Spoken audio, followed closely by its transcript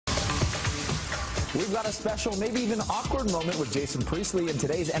We've got a special, maybe even awkward moment with Jason Priestley in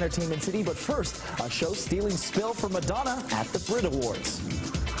today's Entertainment City. But first, a show-stealing spill for Madonna at the Brit Awards.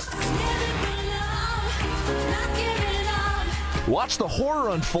 Watch the horror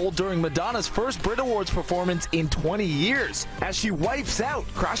unfold during Madonna's first Brit Awards performance in 20 years as she wipes out,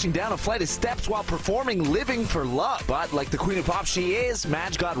 crashing down a flight of steps while performing Living for Love. But like the queen of pop she is,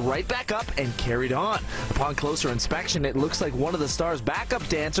 Madge got right back up and carried on. Upon closer inspection, it looks like one of the star's backup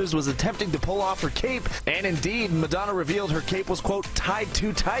dancers was attempting to pull off her cape. And indeed, Madonna revealed her cape was, quote, tied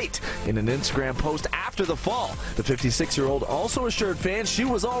too tight in an Instagram post after the fall. The 56-year-old also assured fans she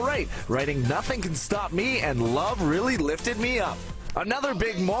was all right, writing, "Nothing can stop me and love really lifted me up." Another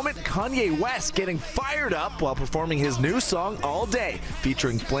big moment, Kanye West getting fired up while performing his new song All Day,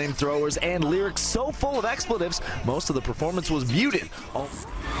 featuring flamethrowers and lyrics so full of expletives, most of the performance was muted.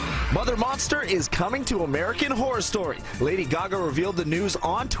 Mother Monster is coming to American Horror Story. Lady Gaga revealed the news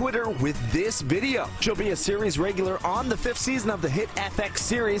on Twitter with this video. She'll be a series regular on the 5th season of the hit FX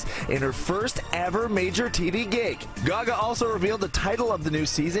series in her first ever major TV gig. Gaga also revealed the title of the new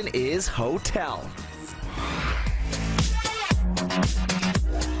season is Hotel.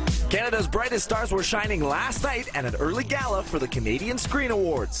 Canada's brightest stars were shining last night at an early gala for the Canadian Screen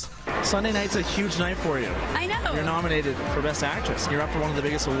Awards. Sunday night's a huge night for you. I know. You're nominated for Best Actress. You're up for one of the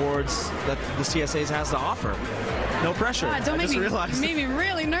biggest awards that the CSAs has to offer. No pressure. God, don't I make just me, realized. made me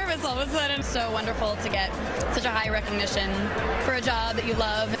really nervous all of a sudden. So wonderful to get such a high recognition for a job that you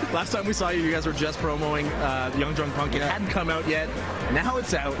love. Last time we saw you, you guys were just promoting Young Drunk Punk. It hadn't come out yet. Now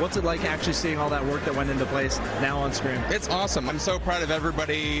it's out. What's it like actually seeing all that work that went into place now on screen? It's awesome. I'm so proud of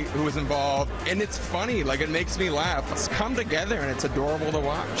everybody who was involved. And it's funny. Like, it makes me laugh. It's come together and it's adorable to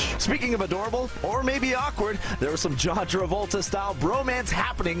watch. Speaking of adorable, or maybe awkward, there was some John Travolta-style bromance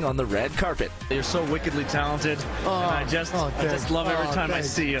happening on the red carpet. You're so wickedly talented. And I just love every time I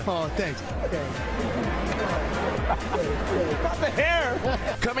see you. Oh, thanks. Got the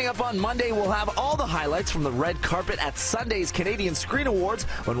hair! Coming up on Monday, we'll have all the highlights from the red carpet at Sunday's Canadian Screen Awards,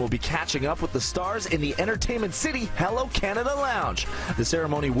 when we'll be catching up with the stars in the Entertainment City Hello Canada Lounge. The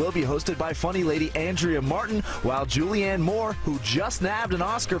ceremony will be hosted by funny lady Andrea Martin, while Julianne Moore, who just nabbed an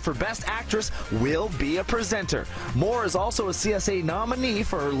Oscar for Best Actress, will be a presenter. Moore is also a CSA nominee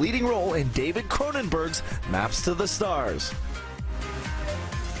for her leading role in David Cronenberg's Maps to the Stars.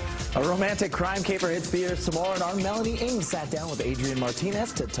 A romantic crime caper hits theaters tomorrow, and our Melanie Ing sat down with Adrian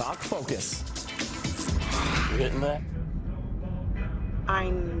Martinez to talk focus. You hitting that?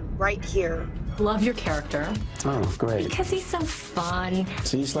 I'm right here. Love your character. Oh, great. Because he's so fun.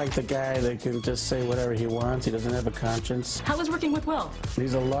 So he's like the guy that can just say whatever he wants. He doesn't have a conscience. How was working with Will?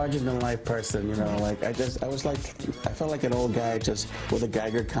 He's a larger-than-life person, you know. Like, I felt like an old guy just with a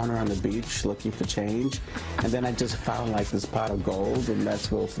Geiger counter on the beach looking for change. And then I just found, like, this pot of gold, and that's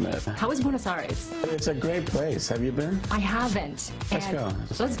Will Smith. How was Buenos Aires? It's a great place. Have you been? I haven't. Let's go.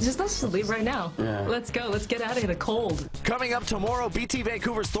 Let's just leave right now. Yeah. Let's go. Let's get out of here. The cold. Coming up tomorrow, BT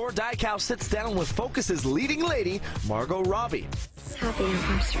Vancouver's Thor Dykow sits down with Focus's leading lady, Margot Robbie. Happy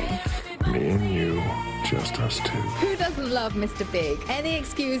anniversary. Me and you, just us two. Who doesn't love Mr. Big? Any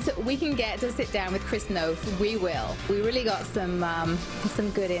excuse we can get to sit down with Chris Noth, we will. We really got some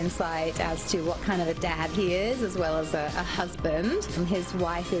good insight as to what kind of a dad he is, as well as a husband. His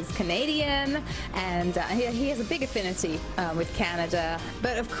wife is Canadian, and he has a big affinity with Canada.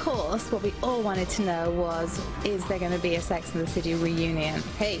 But of course, what we all wanted to know was, is there going to be a Sex and the City reunion?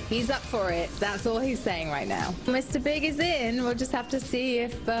 Hey, he's up for it. That's all he's saying right now. Mr. Big is in. We'll just have to see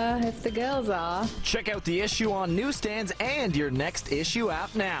if the girls are. Check out the issue on newsstands and your next issue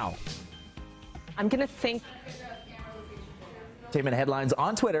app now. I'm going to think. Entertainment headlines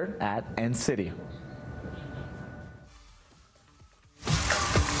on Twitter at NCity.